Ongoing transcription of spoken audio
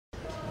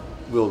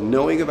Will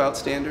knowing about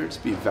standards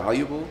be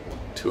valuable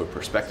to a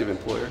prospective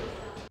employer?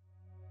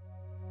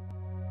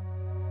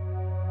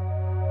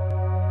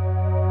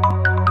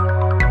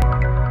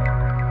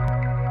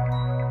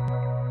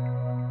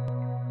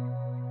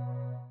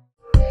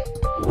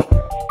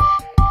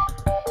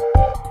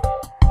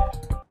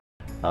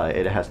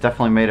 It has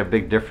definitely made a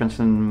big difference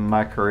in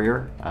my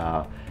career.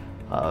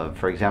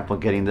 For example,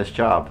 getting this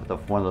job,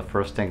 one of the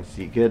first things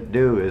you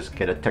do is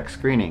get a tech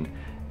screening,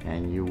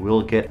 and you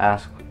will get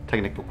asked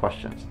technical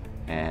questions.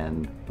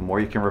 And the more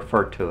you can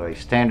refer to a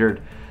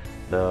standard,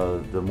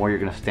 the more you're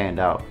going to stand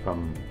out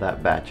from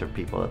that batch of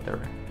people that they're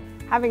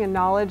in. Having a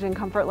knowledge and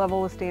comfort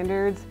level with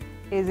standards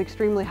is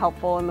extremely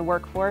helpful in the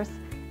workforce.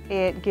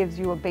 It gives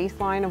you a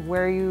baseline of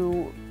where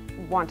you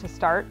want to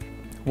start.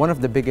 One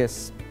of the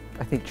biggest,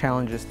 I think,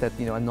 challenges that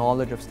a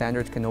knowledge of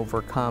standards can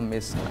overcome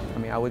is,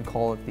 I would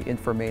call it the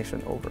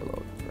information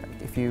overload.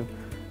 Right? If you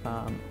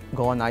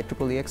go on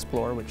IEEE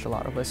Explore, which a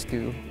lot of us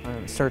do,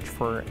 search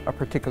for a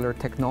particular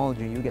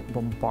technology, you get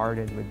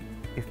bombarded with,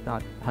 if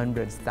not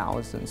hundreds,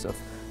 thousands of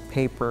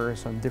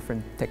papers on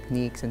different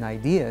techniques and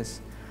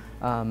ideas.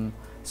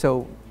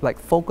 So like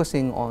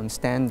focusing on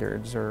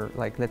standards, or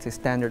like let's say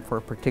standard for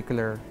a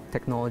particular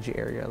technology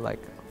area, like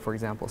for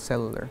example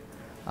cellular,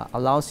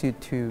 allows you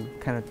to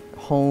kind of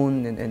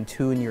hone and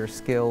tune your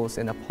skills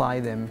and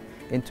apply them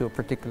into a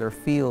particular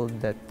field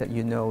that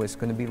you know is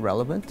going to be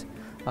relevant,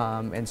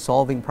 and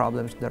solving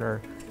problems that are,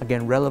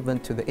 again,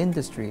 relevant to the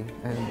industry,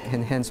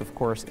 and hence, of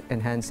course,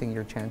 enhancing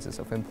your chances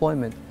of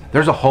employment.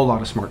 There's a whole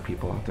lot of smart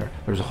people out there.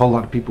 There's a whole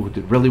lot of people who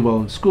did really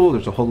well in school.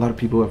 There's a whole lot of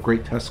people who have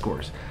great test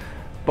scores.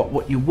 But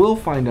what you will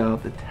find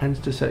out that tends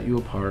to set you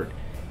apart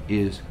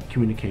is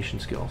communication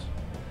skills.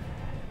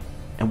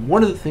 And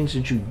one of the things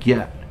that you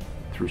get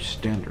through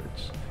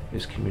standards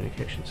is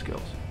communication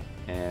skills.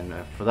 And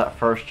for that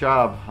first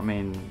job,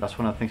 that's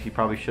one of the things you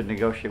probably should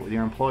negotiate with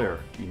your employer.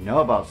 If you know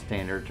about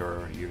standards,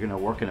 or you're going to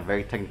work in a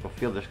very technical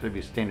field, there's going to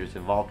be standards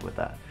involved with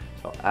that.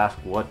 So ask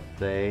what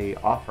they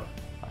offer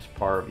as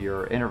part of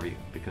your interview,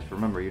 because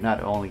remember, you're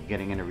not only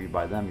getting interviewed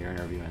by them, you're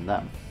interviewing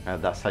them.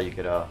 And that's how you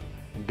get a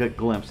good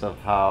glimpse of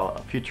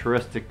how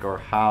futuristic or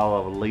how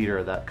a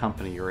leader that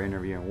company you're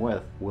interviewing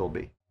with will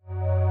be.